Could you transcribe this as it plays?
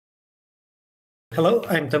Hello,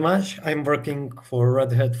 I'm Tomáš. I'm working for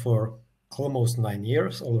Red Hat for almost 9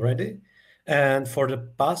 years already. And for the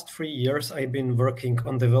past 3 years, I've been working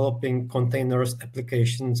on developing containers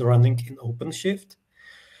applications running in OpenShift.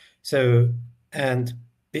 And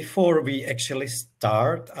before we actually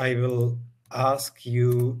start, I will ask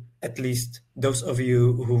you, at least those of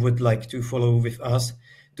you who would like to follow with us,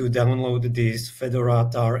 to download this Fedora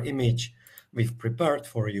tar image we've prepared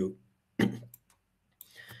for you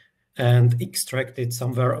and extract it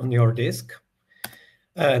somewhere on your disk.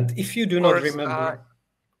 And if you do not remember,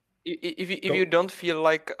 if you don't feel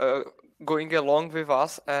like going along with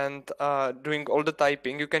us and doing all the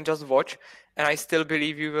typing, you can just watch, and I still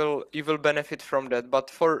believe you will benefit from that. But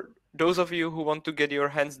for those of you who want to get your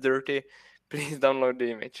hands dirty, please download the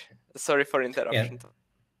image. Sorry for interruption. yeah.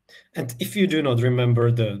 And if you do not remember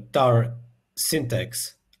the tar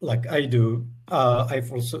syntax, like I do,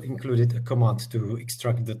 I've also included a command to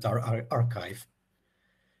extract the tar archive.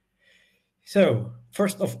 So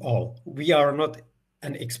first of all, we are not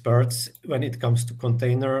an experts when it comes to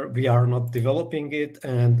container. We are not developing it,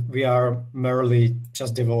 and we are merely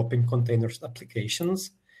just developing containers applications.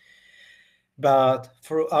 But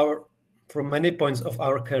for many points of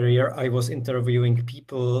our career, I was interviewing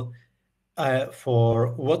people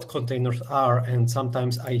for what containers are, and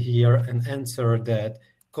sometimes I hear an answer that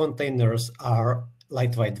containers are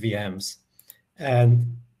lightweight VMs,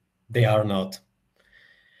 and they are not.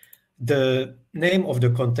 The name of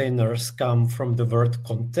the containers come from the word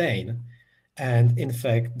contain, and in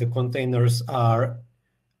fact, the containers are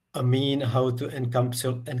a mean how to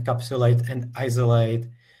encapsulate and isolate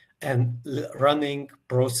and running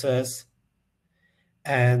process,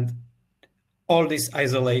 and all this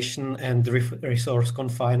isolation and resource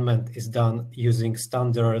confinement is done using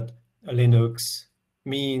standard Linux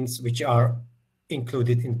means, which are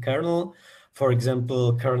included in kernel. For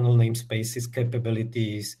example, kernel namespaces,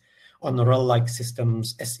 capabilities on RHEL-like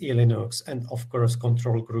systems, SE Linux, and of course,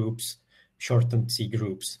 control groups, shortened C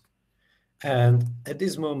groups. And at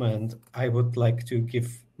this moment, I would like to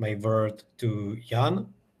give my word to Jan.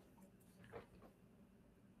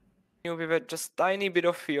 With a just tiny bit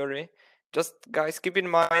of theory. Just guys, keep in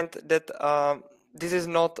mind that this is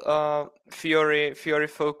not theory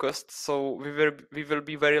focused, so we will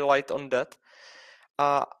be very light on that.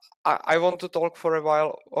 I want to talk for a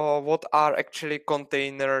while what are actually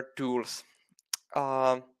container tools,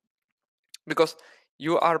 because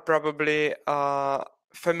you are probably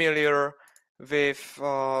familiar with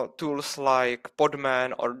tools like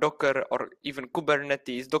Podman or Docker or even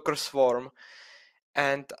Kubernetes, Docker Swarm,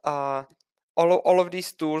 and all of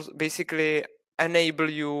these tools basically enable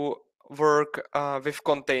you work with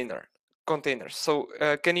containers. So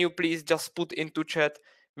can you please just put into chat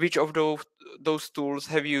which of those tools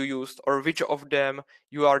have you used, or which of them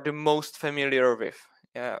you are the most familiar with?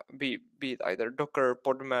 Be it either Docker,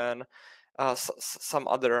 Podman, some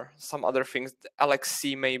other things,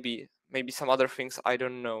 LXC maybe some other things, I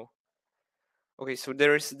don't know. Okay, so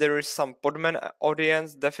there is some Podman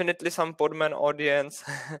audience, definitely some Podman audience.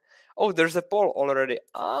 Oh, there's a poll already.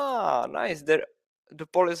 Ah, nice. The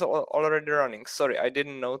poll is already running. Sorry, I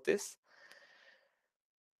didn't notice.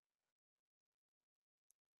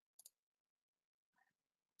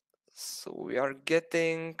 So we are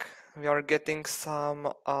getting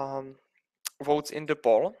some votes in the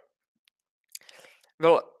poll.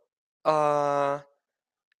 Well,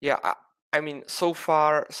 yeah, I mean, so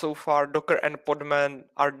far, Docker and Podman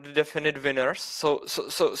are the definite winners. So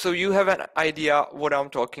you have an idea what I'm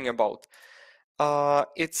talking about.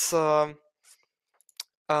 It's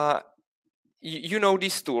you know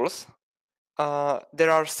these tools.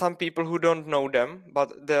 There are some people who don't know them,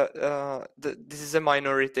 but this is a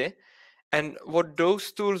minority. And what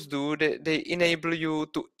those tools do, they enable you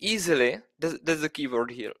to easily, that's the keyword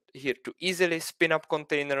here, to easily spin up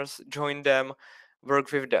containers, join them, work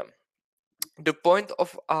with them. The point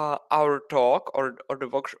of our talk or the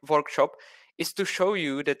workshop is to show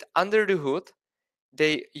you that under the hood,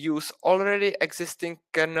 they use already existing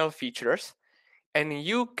kernel features, and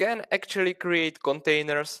you can actually create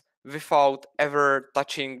containers without ever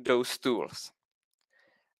touching those tools.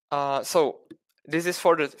 So this is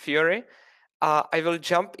for the theory. I will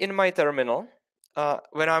jump in my terminal.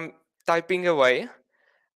 When I'm typing away,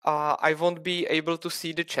 I won't be able to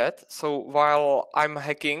see the chat. So while I'm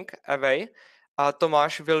hacking away,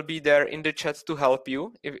 Tomáš will be there in the chat to help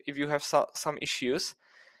you if you have some issues.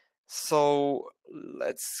 So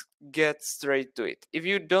let's get straight to it. If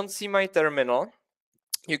you don't see my terminal,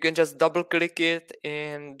 you can just double click it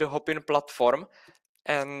in the Hopin platform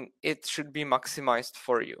and it should be maximized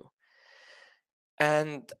for you.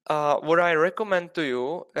 And what I recommend to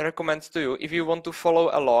you, if you want to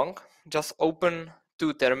follow along, just open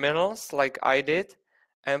two terminals like I did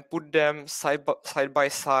and put them side by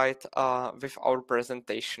side with our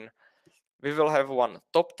presentation. We will have one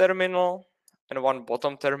top terminal and one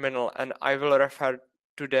bottom terminal, and I will refer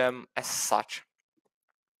to them as such.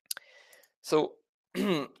 So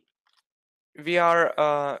we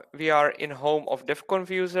are in home of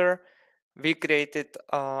DevConf user. We created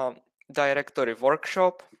directory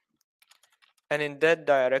workshop, and in that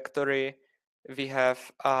directory we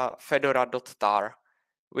have fedora.tar,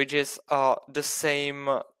 which is the same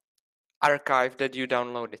archive that you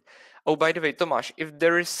downloaded. Oh, by the way, Tomáš, if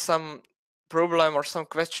there is some problem or some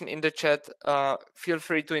question in the chat, feel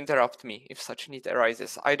free to interrupt me if such need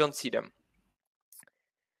arises. I don't see them.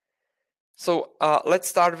 So let's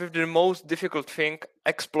start with the most difficult thing,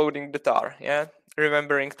 exploding the tar. Yeah,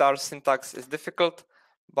 remembering tar syntax is difficult,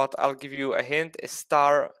 but I'll give you a hint. It's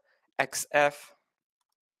tar xf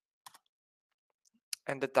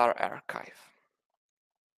and the tar archive.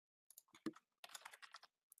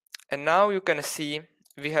 And now you can see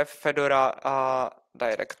we have Fedora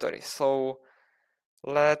directory. So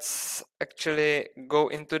let's actually go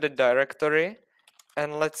into the directory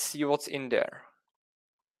and let's see what's in there.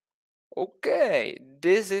 Okay,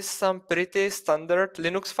 this is some pretty standard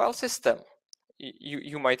Linux file system,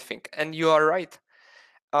 you might think, and you are right.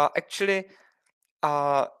 Actually,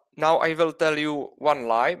 now I will tell you one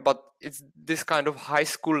lie, but it's this kind of high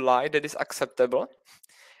school lie that is acceptable.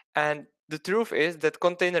 And the truth is that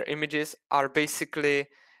container images are basically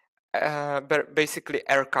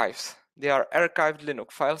archives. They are archived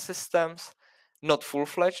Linux file systems, not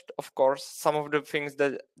full-fledged, of course. Some of the things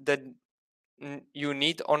that you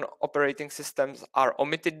need on operating systems are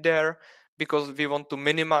omitted there because we want to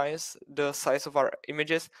minimize the size of our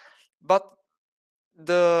images, but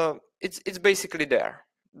it's basically there,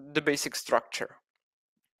 the basic structure.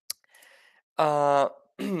 So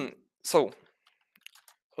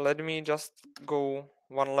let me just go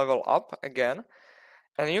one level up again,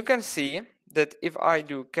 and you can see that if I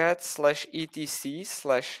do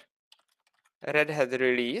cat/etc/red hat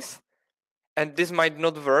release, and this might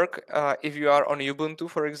not work if you are on Ubuntu,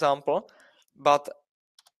 for example, but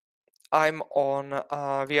I'm on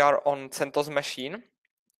we are on CentOS machine.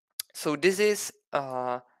 So this is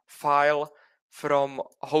a file from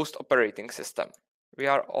host operating system. We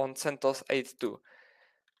are on CentOS 8.2.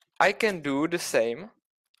 I can do the same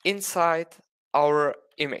inside our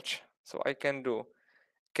image. So I can do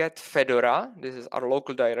get fedora, this is our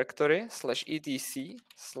local directory,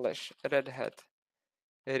 /etc/red hat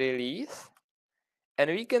release, and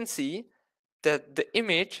we can see that the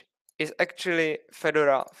image is actually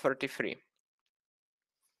Fedora 33.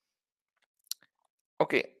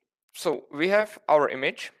 Okay, so we have our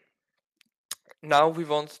image. Now we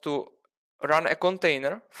want to run a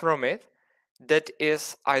container from it that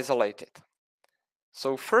is isolated.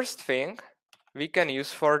 So first thing we can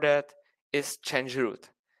use for that is change root.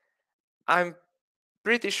 I'm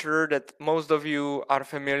pretty sure that most of you are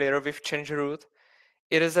familiar with change root.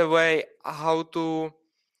 It is a way how to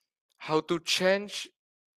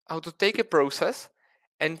take a process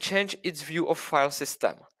and change its view of file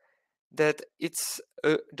system. That it's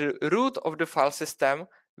the root of the file system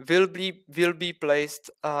will be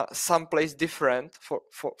placed someplace different for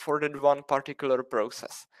that one particular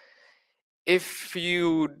process. If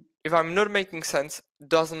I'm not making sense,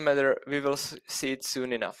 doesn't matter, we will see it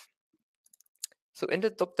soon enough. So in the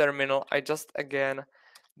top terminal, I just again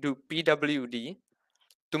do pwd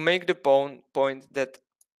to make the point that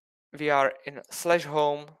we are in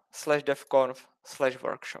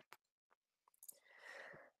 /home/devconf/workshop.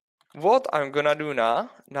 What I'm gonna do now,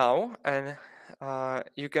 and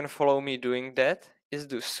you can follow me doing that, is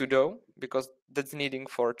do sudo, because that's needing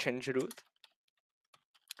for change root.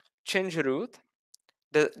 Change root,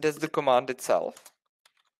 that's the command itself.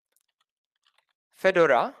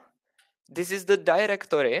 Fedora, this is the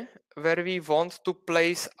directory where we want to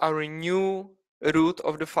place our new root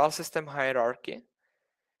of the file system hierarchy.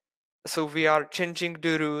 So we are changing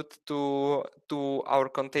the root to our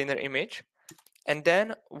container image. And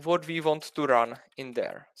then what we want to run in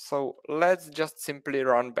there. So let's just simply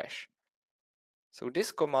run bash. So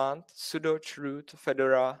this command sudo chroot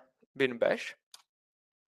fedora bin bash.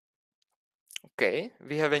 Okay,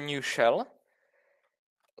 we have a new shell.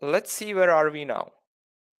 Let's see, where are we now?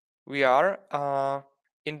 We are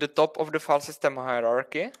in the top of the file system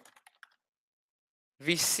hierarchy.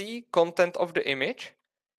 We see content of the image.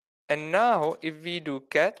 And now if we do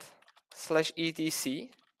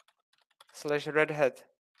cat/etc/red hat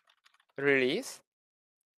release,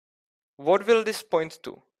 what will this point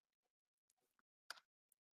to?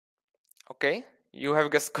 Okay, you have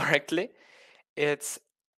guessed correctly. It's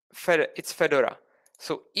Fedora.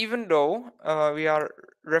 So even though we are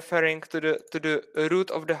referring to the root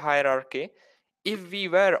of the hierarchy, if we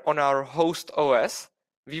were on our host OS,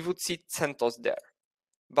 we would see CentOS there.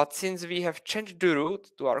 But since we have changed the root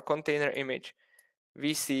to our container image,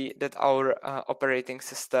 we see that our operating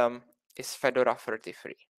system is Fedora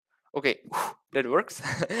 33. Okay, that works.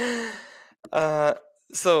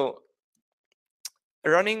 So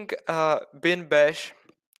running bin bash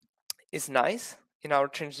is nice in our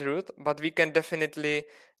change root, but we can definitely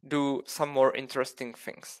do some more interesting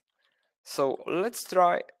things. So let's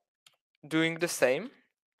try doing the same,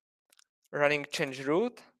 running change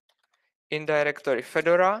root in directory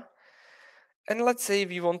Fedora, and let's say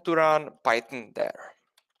we want to run Python there.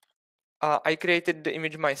 I created the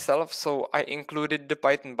image myself, so I included the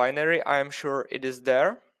Python binary. I am sure it is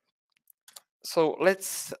there. So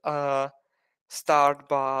let's start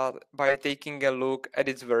by taking a look at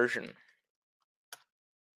its version.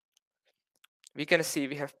 We can see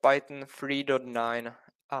we have Python 3.9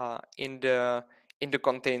 in the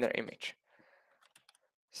container image.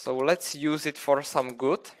 So let's use it for some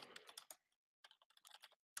good.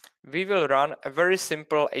 We will run a very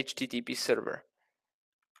simple HTTP server.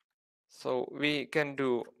 So we can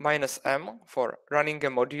do -m for running a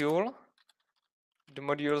module. The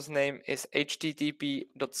module's name is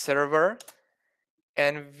http.server,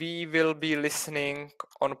 and we will be listening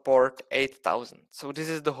on port 8000. So this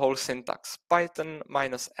is the whole syntax: Python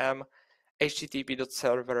 -m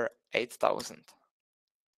http.server 8000.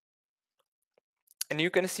 And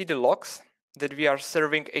you can see the logs that we are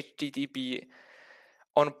serving HTTP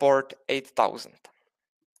on port 8000.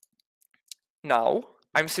 Now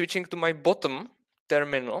I'm switching to my bottom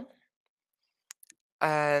terminal,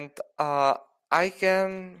 and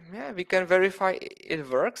we can verify it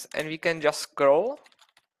works, and we can just curl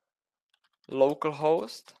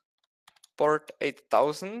localhost port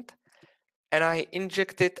 8000, and I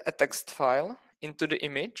injected a text file into the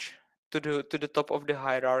image to the top of the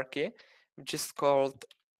hierarchy, which is called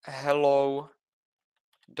hello.txt.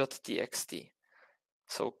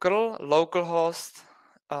 So curl localhost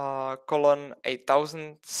colon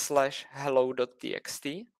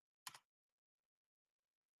 8000/hello.txt,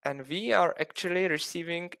 and we are actually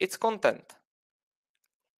receiving its content.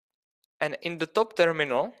 And in the top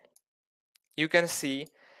terminal, you can see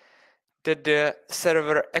that the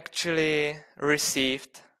server actually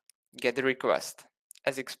received GET request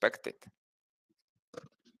as expected.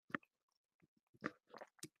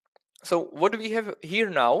 So what we have here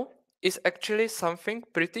now is actually something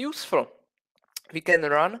pretty useful. We can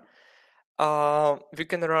run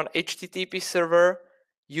HTTP server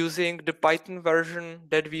using the Python version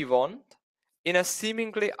that we want in a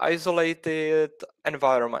seemingly isolated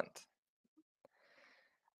environment.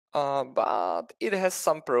 But it has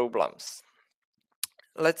some problems.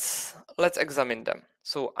 Let's examine them.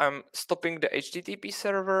 So I'm stopping the HTTP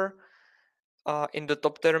server in the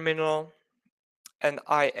top terminal, and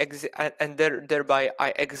thereby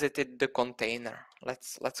I exited the container.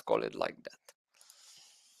 Let's call it like that.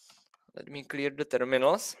 Let me clear the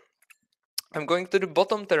terminals. I'm going to the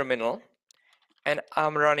bottom terminal, and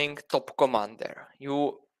I'm running top command there.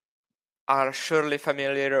 You are surely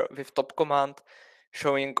familiar with top command,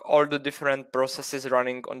 showing all the different processes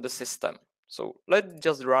running on the system. So let's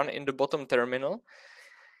just run in the bottom terminal,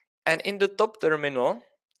 and in the top terminal,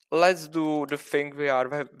 let's do the thing we are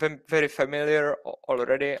very familiar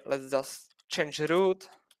already. Let's just change root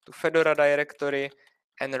to Fedora directory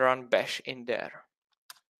and run bash in there.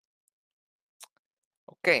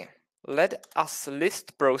 Okay, let us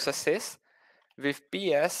list processes with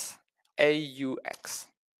ps aux.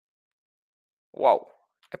 Wow,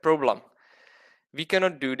 a problem. We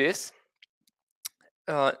cannot do this.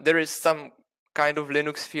 There is some kind of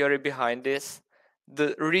Linux theory behind this.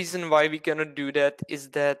 The reason why we cannot do that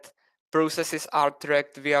is that processes are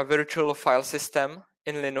tracked via virtual file system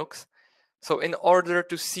in Linux. So in order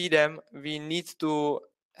to see them, we need to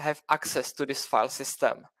have access to this file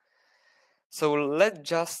system. So let's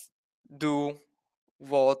just do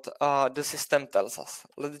what the system tells us.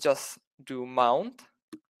 Let's just do mount,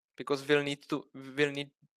 because we'll need to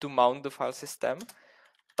mount the file system.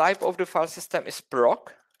 Type of the file system is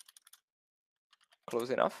proc. Close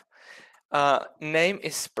enough. Name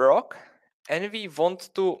is proc, and we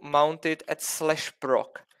want to mount it at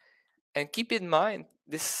 /proc. And keep in mind,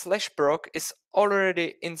 this /proc is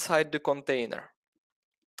already inside the container.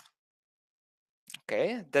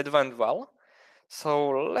 Okay, that went well. So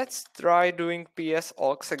let's try doing ps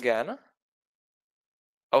aux again.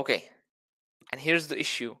 Okay, and here's the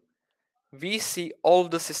issue. We see all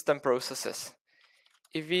the system processes.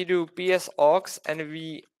 if we do ps-aux and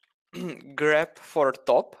we grep for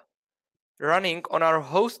top, running on our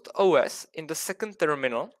host OS in the second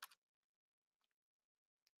terminal,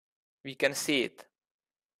 we can see it.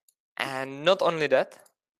 And not only that,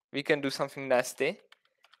 we can do something nasty.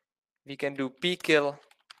 We can do pkill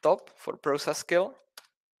top for process kill.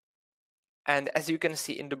 And as you can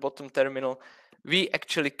see in the bottom terminal, we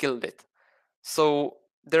actually killed it. So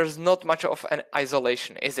there's not much of an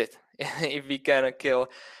isolation, is it? If we can kill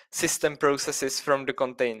system processes from the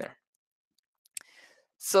container.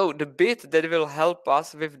 So the bit that will help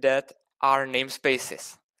us with that are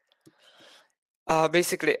namespaces.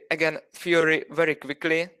 Basically, again, theory very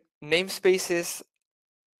quickly, namespaces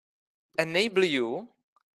enable you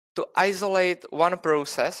to isolate one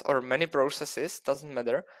process or many processes, doesn't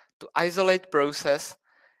matter, to isolate process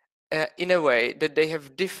in a way that they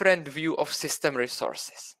have different view of system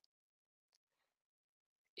resources.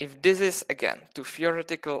 If this is, again, too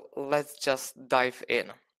theoretical, let's just dive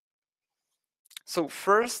in. So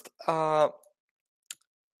first, I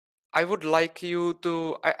would like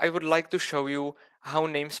to show you how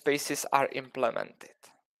namespaces are implemented.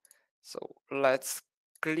 So let's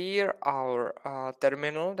clear our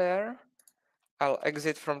terminal there. I'll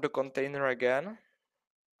exit from the container again.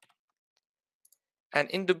 And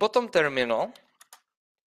in the bottom terminal,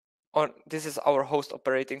 this is our host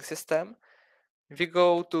operating system, we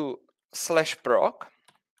go to /proc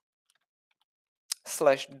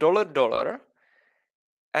 /$,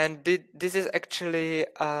 and this is actually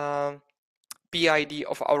PID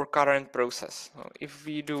of our current process. So if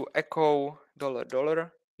we do echo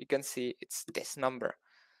 $, you can see it's this number.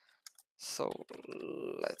 So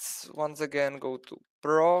let's once again go to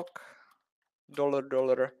proc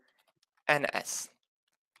 $ns.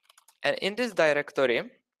 And in this directory,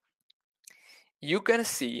 you can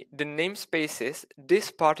see the namespaces this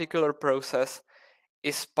particular process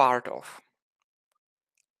is part of.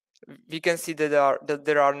 We can see that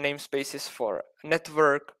there are namespaces for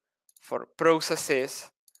network, for processes,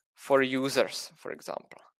 for users, for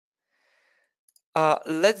example.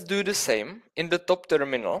 Let's do the same in the top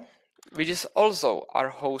terminal, which is also our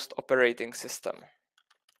host operating system.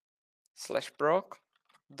 /proc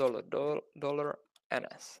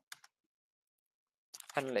 $ns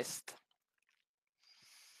and list.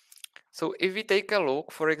 So if we take a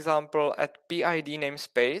look, for example, at PID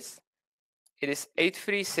namespace, it is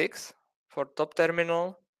 836 for top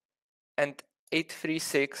terminal and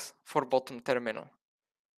 836 for bottom terminal.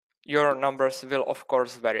 Your numbers will of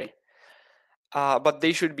course vary, but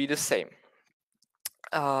they should be the same.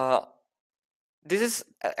 This is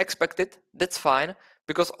expected, that's fine,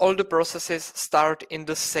 because all the processes start in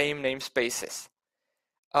the same namespaces.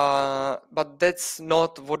 But that's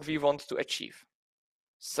not what we want to achieve.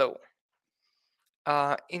 So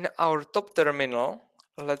in our top terminal,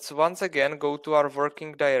 let's once again go to our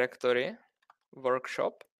working directory,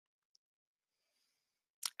 workshop.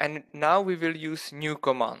 And now we will use new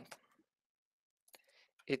command.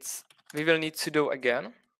 We will need sudo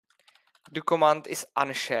again. The command is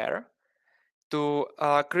unshare to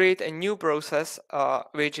create a new process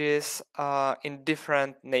which is in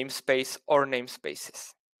different namespace or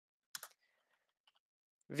namespaces.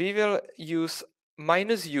 We will use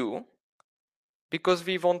 -u because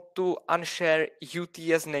we want to unshare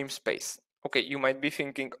UTS namespace. Okay, you might be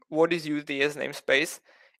thinking, what is UTS namespace?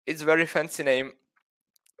 It's a very fancy name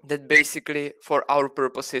that basically for our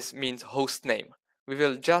purposes means host name. We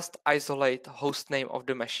will just isolate host name of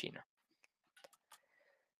the machine.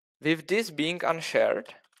 With this being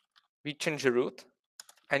unshared, we change root,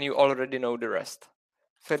 and you already know the rest.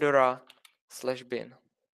 Fedora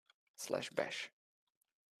 /bin/bash.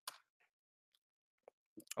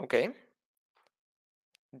 Okay.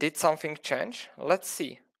 Did something change? Let's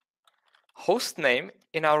see. Host name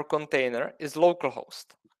in our container is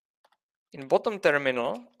localhost. In bottom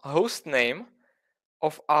terminal, host name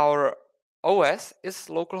of our OS is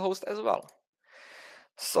localhost as well.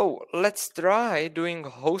 So let's try doing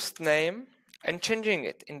host name and changing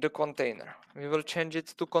it in the container. We will change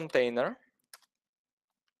it to container.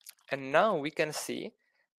 And now we can see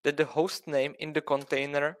that the host name in the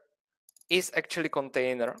container is actually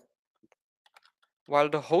container, while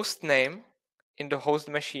the host name in the host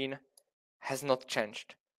machine has not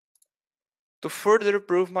changed. To further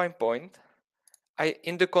prove my point,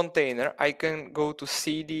 in the container, I can go to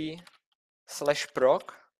cd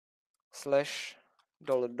 /proc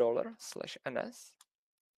 $/ns,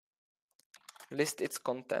 list its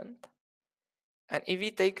content. And if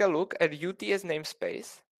we take a look at UTS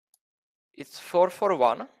namespace, it's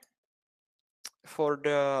 441 for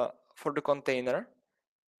the container,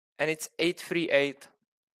 and it's 838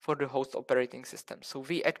 for the host operating system. So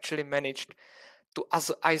we actually managed to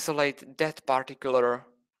isolate that particular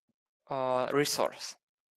resource.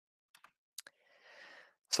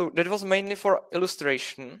 So that was mainly for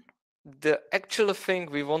illustration. The actual thing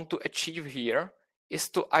we want to achieve here is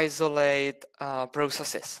to isolate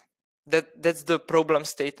processes. That's the problem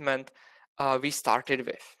statement we started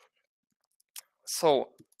with. So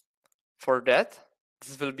for that,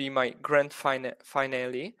 this will be my grand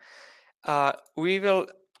finale. We will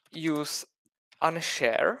use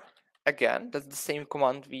unshare again. That's the same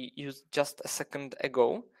command we used just a second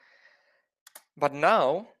ago. But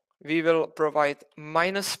now we will provide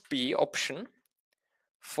 -p option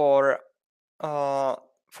for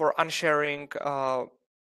unsharing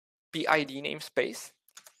PID namespace.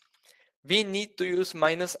 We need to use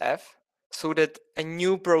 -f so that a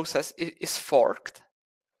new process is forked.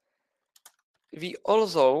 We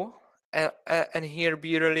also, and here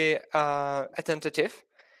be really attentive,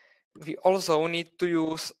 we also need to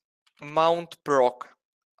use mount proc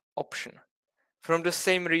option. From the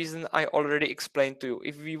same reason I already explained to you.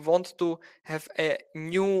 If we want to have a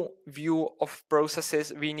new view of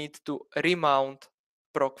processes, we need to remount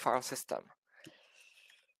proc file system.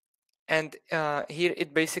 And here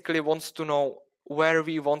it basically wants to know where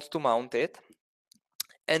we want to mount it.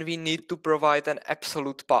 And we need to provide an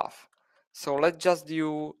absolute path. So let's just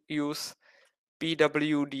use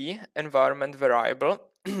pwd environment variable,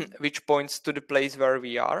 which points to the place where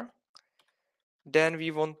we are. Then we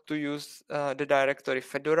want to use the directory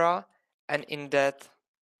Fedora, and in that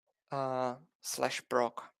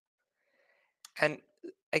 /proc. And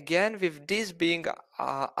again, with this being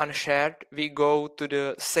unshared, we go to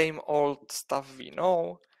the same old stuff we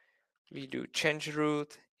know. We do change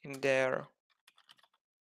root in there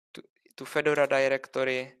to Fedora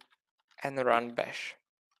directory and run bash.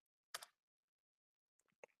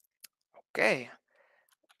 Okay,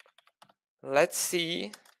 let's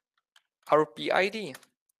see our PID,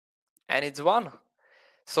 and it's 1.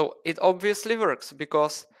 So it obviously works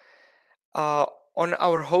because on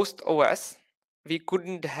our host OS, we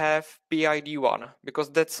couldn't have PID 1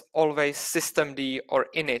 because that's always systemd or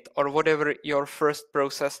init or whatever your first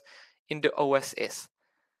process in the OS is.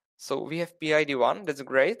 So we have PID 1, that's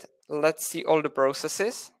great. Let's see all the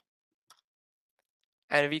processes.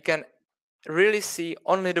 And we can really see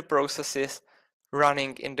only the processes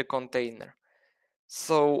running in the container.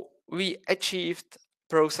 So we achieved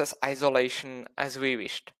process isolation as we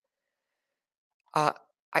wished.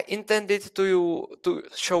 I intended to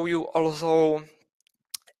show you also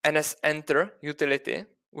nsenter utility,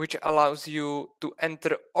 which allows you to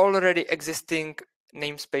enter already existing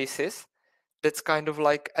namespaces. That's kind of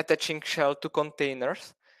like attaching shell to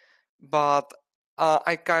containers. But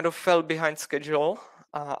I kind of fell behind schedule.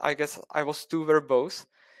 I guess I was too verbose.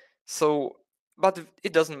 So, but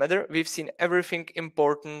it doesn't matter. We've seen everything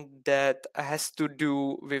important that has to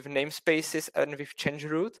do with namespaces and with change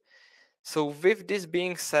root. So with this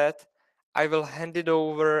being said, I will hand it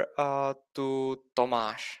over to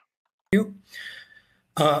Tomáš.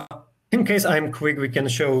 In case I'm quick, we can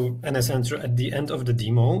show nsenter at the end of the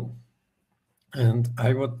demo. And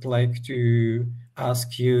I would like to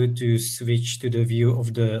ask you to switch to the view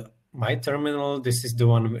of my terminal. This is the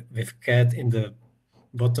one with cat in the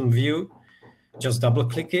bottom view. Just double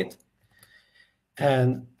click it.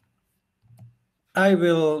 And I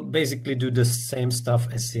will basically do the same stuff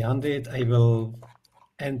as Jan did. I will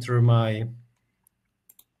enter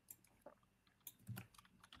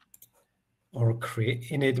create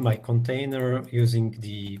init my container using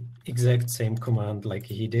the exact same command like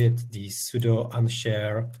he did, the sudo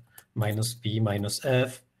unshare -p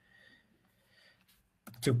 -f,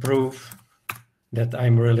 to prove that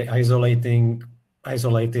I'm really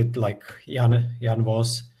isolated like Jan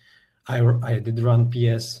was. I did run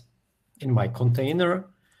ps in my container.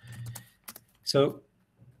 So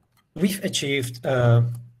we've achieved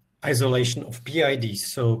isolation of PIDs.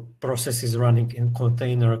 So processes running in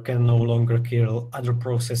container can no longer kill other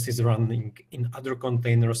processes running in other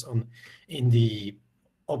containers in the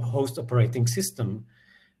host operating system.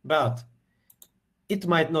 But it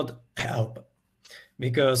might not help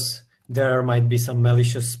because there might be some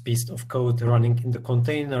malicious piece of code running in the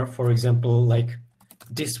container. For example, like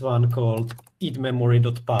this one called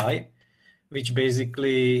eatmemory.py, which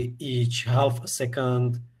basically each half a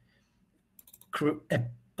second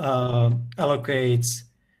allocates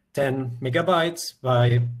 10 megabytes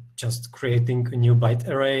by just creating a new byte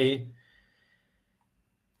array.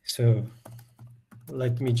 So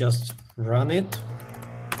let me just run it.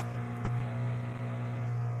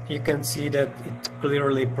 You can see that it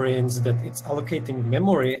clearly prints that it's allocating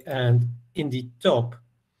memory, and in the top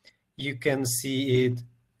you can see it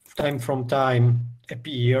time from time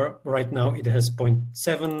appear. Right now it has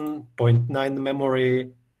 0.7, 0.9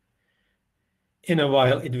 memory. In a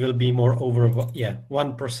while it will be more over,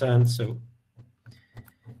 1%. So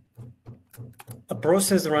a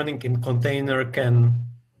process running in container can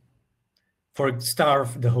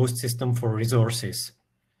starve the host system for resources.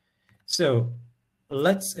 So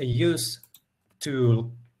let's use a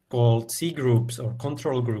tool called cgroups or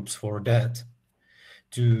control groups for that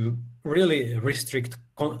to really restrict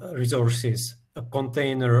resources a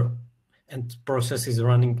container and processes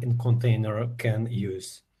running in container can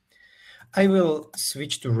use. I will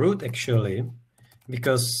switch to root actually,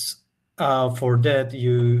 because for that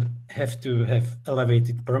you have to have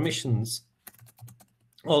elevated permissions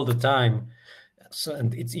all the time. So,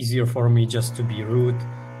 and it's easier for me just to be root.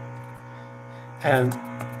 And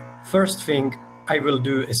first thing I will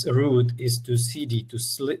do as a root is to cd to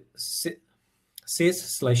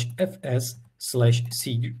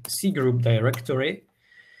sys/fs/cgroup directory.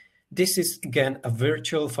 This is again a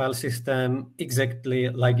virtual file system, exactly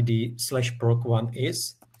like the /proc one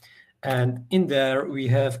is. And in there we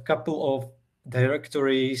have a couple of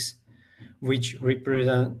directories which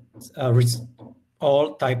represent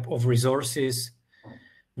all type of resources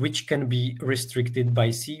which can be restricted by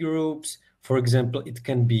cgroups. For example, it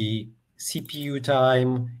can be CPU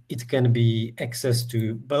time, it can be access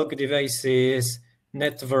to bulk devices,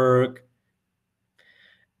 network.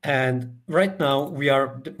 And right now we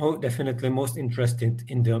are definitely most interested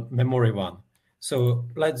in the memory one. So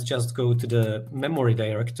let's just go to the memory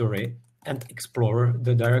directory and explore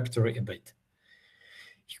the directory a bit.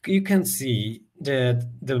 You can see that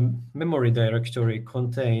the memory directory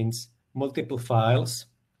contains multiple files,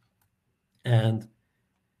 and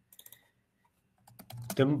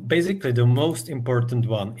basically the most important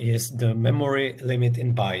one is the memory limit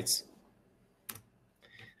in bytes.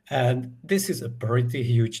 And this is a pretty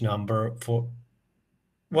huge number for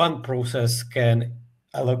one process can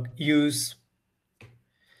use.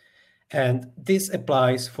 And this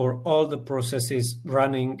applies for all the processes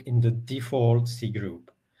running in the default C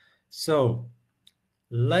group. So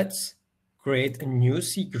let's create a new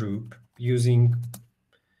C group using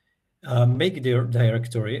makedir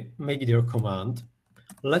directory, makedir command.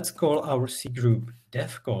 Let's call our C group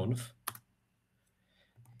DevConf.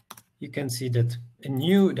 You can see that a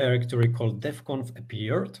new directory called DevConf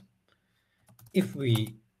appeared. If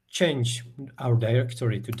we change our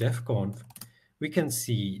directory to DevConf, we can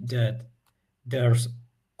see that there's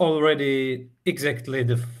already exactly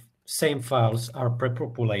the same files are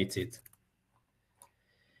pre-populated.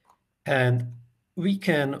 And we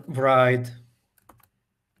can write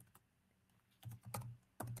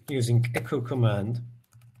using echo command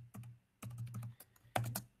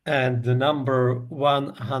and the number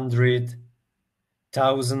 100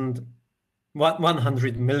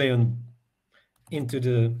 million into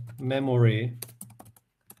the memory.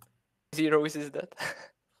 Zeros is that?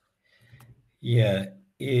 Yeah,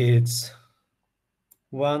 it's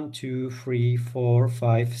 1, 2, 3, 4,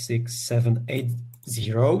 5, 6, 7, 8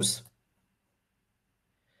 zeros.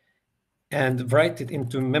 And write it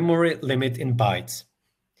into memory limit in bytes.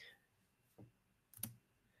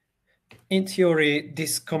 In theory,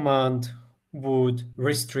 this command would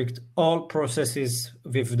restrict all processes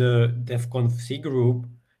with the DevConf.C group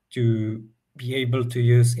to be able to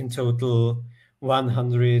use in total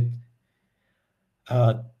 100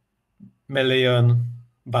 million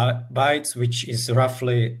bytes, which is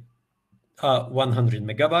roughly 100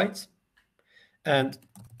 megabytes. And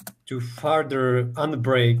to further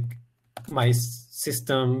unbreak my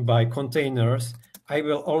system by containers, I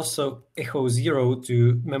will also echo 0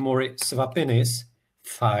 to memory swappiness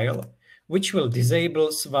file, which will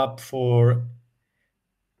disable swap for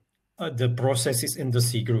the processes in the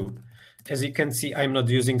C group. As you can see, I'm not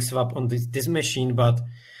using swap on this machine, but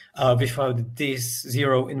without this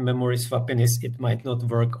 0 in memory swappiness, it might not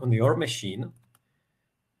work on your machine.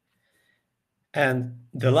 And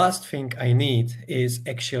the last thing I need is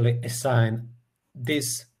actually assign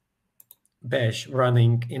this bash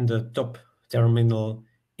running in the top terminal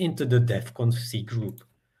into the DevConf.C group.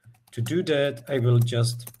 To do that, I will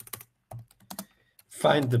just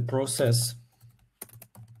find the process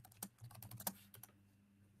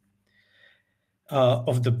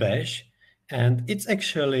of the bash, and it's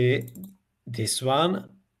actually this one.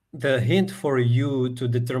 The hint for you to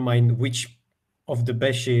determine which of the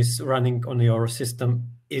bashes running on your system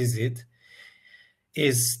is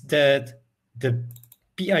that the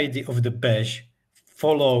PID of the bash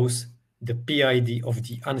follows the PID of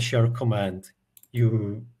the unshare command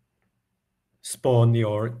you spawn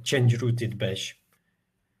your change rooted bash.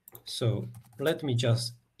 So let me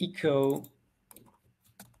just echo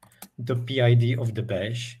the PID of the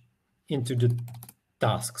bash into the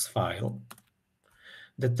tasks file.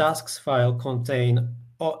 The tasks file contain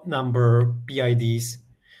a number PIDs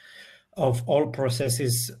of all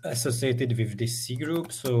processes associated with this C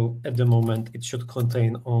group. So at the moment, it should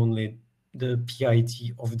contain only the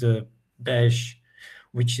PID of the bash,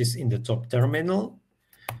 which is in the top terminal.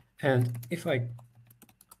 And if I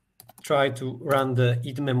try to run the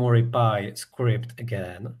eatMemoryPy script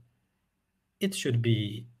again, it should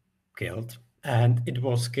be killed. And it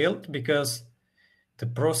was killed because the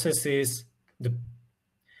processes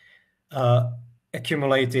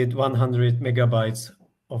accumulated 100 megabytes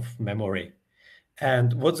of memory.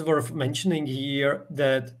 And what's worth mentioning here,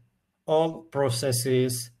 that all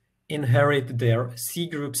processes inherit their C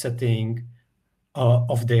group setting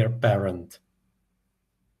of their parent.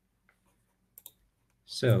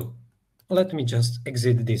 So let me just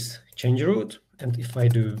exit this change root. And if I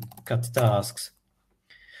do cut tasks,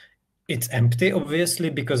 it's empty, obviously,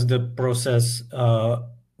 because the process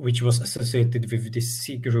which was associated with this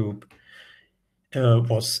C group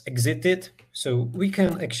was exited. So we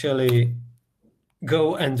can actually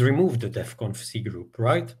go and remove the DevConf.C group,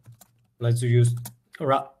 right? Let's use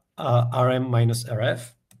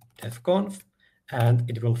rm-rf devconf, and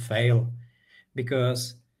it will fail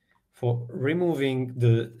because for removing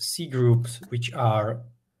the C groups which are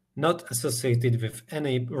not associated with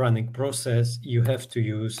any running process, you have to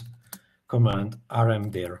use command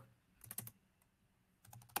rmdir.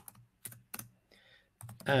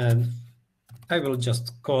 And I will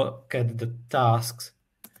just get the tasks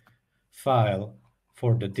file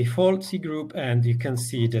for the default C group, and you can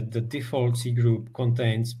see that the default C group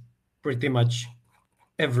contains pretty much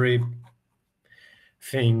everything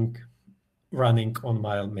running on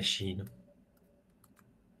my machine.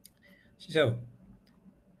 So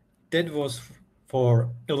that was for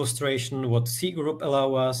illustration what C group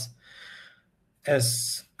allow us.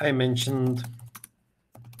 As I mentioned,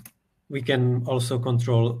 we can also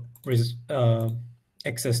control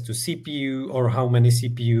access to CPU or how many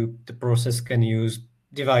CPU the process can use,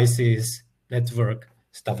 devices, network,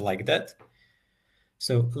 stuff like that.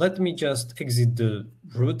 So let me just exit the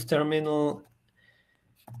root terminal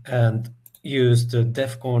and use the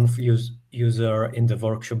devconf user in the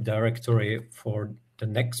workshop directory for the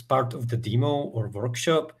next part of the demo or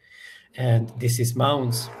workshop. And this is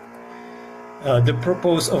mounts. The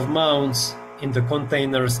purpose of mounts in the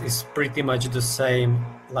containers is pretty much the same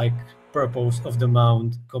like purpose of the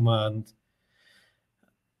mount command.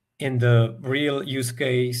 In the real use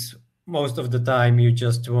case, most of the time you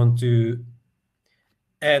just want to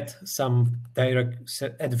add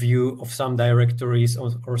view of some directories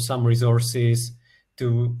or some resources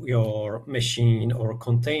to your machine or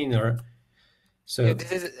container. So yeah,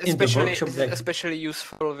 this is especially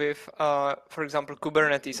useful with, for example,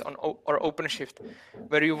 Kubernetes or OpenShift,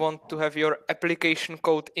 where you want to have your application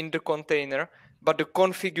code in the container, but the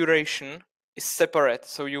configuration is separate.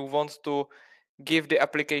 So you want to give the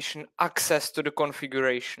application access to the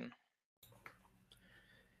configuration.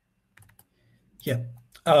 Yeah.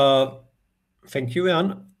 Thank you,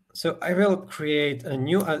 Jan. So I will create a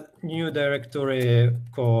new directory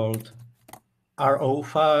called RO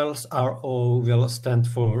files. RO will stand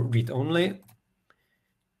for read only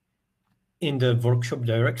in the workshop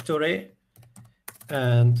directory.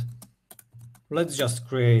 And let's just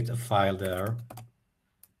create a file there.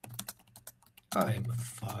 I'm a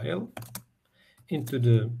file into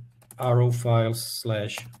the RO files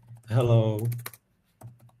 /hello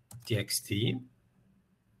txt.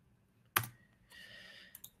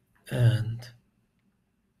 And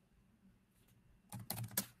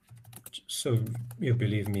so you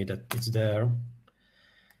believe me that it's there.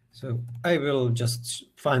 So I will just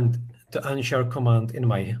find the unshare command in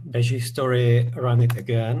my bash history, run it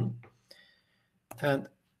again. And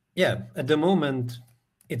yeah, at the moment,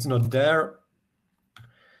 it's not there.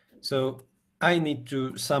 So I need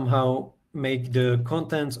to somehow make the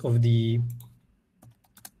contents of the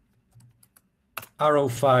RO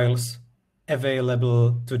files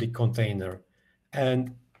available to the container.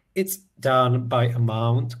 And it's done by a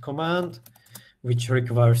mount command, which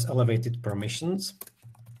requires elevated permissions.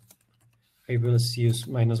 I will use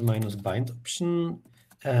 ---- bind option.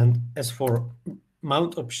 And as for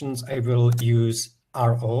mount options, I will use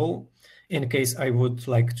RO. In case I would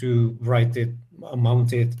like to write it,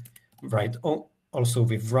 mount it, write also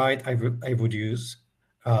with write, I would use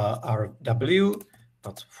RW.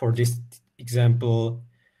 But for this example,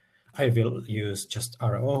 I will use just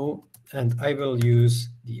RO, and I will use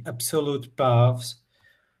the absolute paths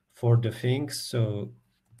for the things. So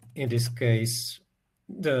in this case,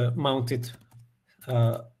 the mounted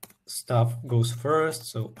stuff goes first,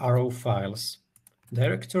 so arrow files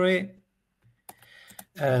directory,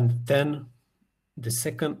 and then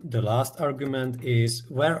the last argument is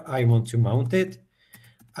where I want to mount it.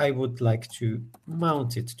 I would like to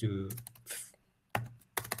mount it to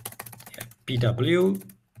pwd.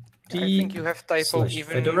 I think you have typo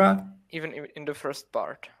Fedora. even in the first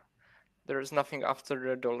part. There is nothing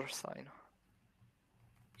after the $sign.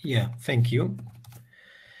 Yeah, thank you.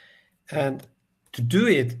 And to do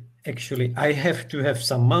it, actually, I have to have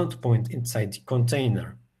some mount point inside the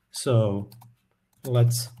container. So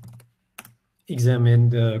let's examine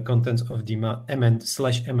the contents of the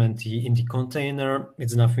 /mnt in the container.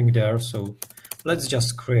 It's nothing there, so let's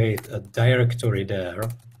just create a directory there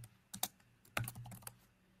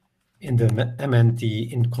in the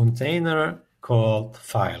mnt in container called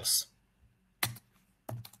files.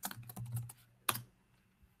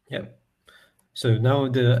 Yep. So now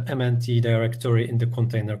the mnt directory in the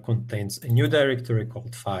container contains a new directory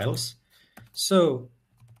called files. So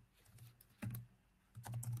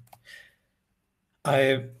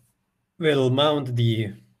I will mount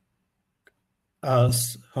the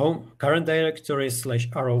home current directory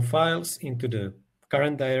 /arrow files into the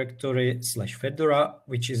current directory /fedora,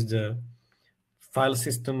 which is the file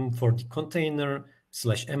system for the container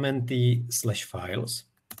 /mnt/files.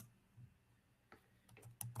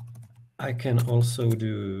 I can also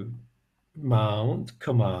do mount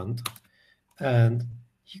command, and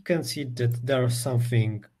you can see that there's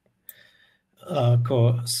something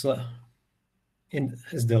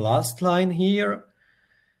as the last line here,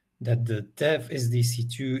 that the dev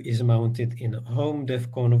SDC2 is mounted in home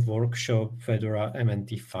DevConf workshop Fedora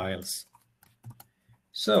mnt files.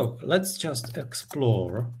 So let's just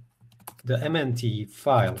explore the mnt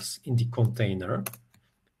files in the container.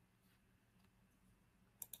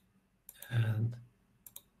 And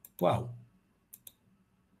wow,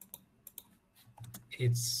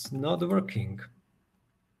 it's not working.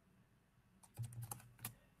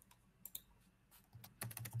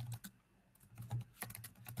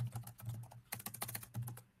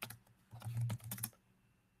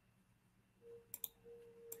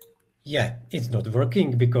 Yeah, it's not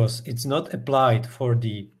working because it's not applied for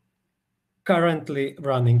the currently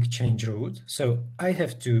running change root. So I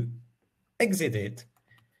have to exit it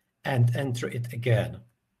and enter it again.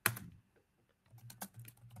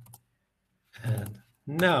 And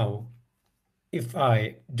now, if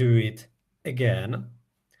I do it again,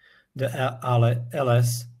 the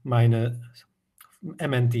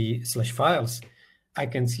ls-mnt/files, I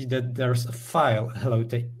can see that there's a file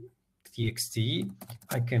hello.txt.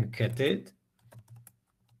 I can get it.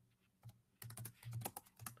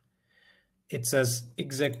 It says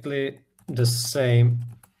exactly the same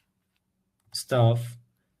stuff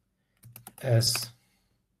as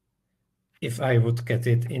if I would get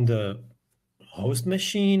it in the host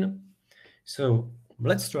machine. So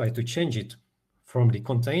let's try to change it from the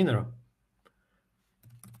container.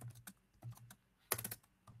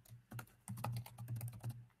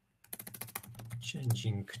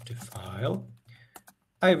 Changing the file.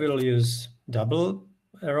 I will use double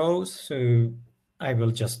arrows, so I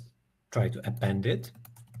will just try to append it.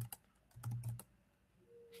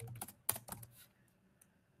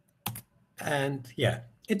 And yeah,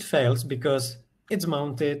 it fails because it's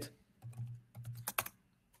mounted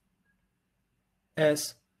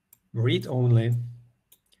as read-only.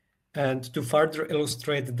 And to further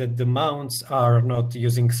illustrate that the mounts are not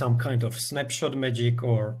using some kind of snapshot magic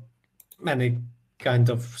or many kind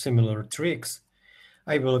of similar tricks,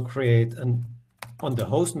 I will create on the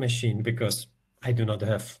host machine, because I do not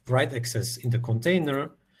have write access in the container,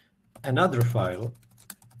 another file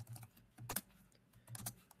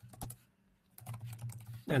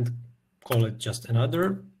and call it just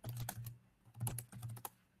another.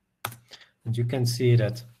 And you can see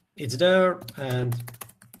that it's there and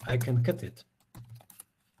I can cut it.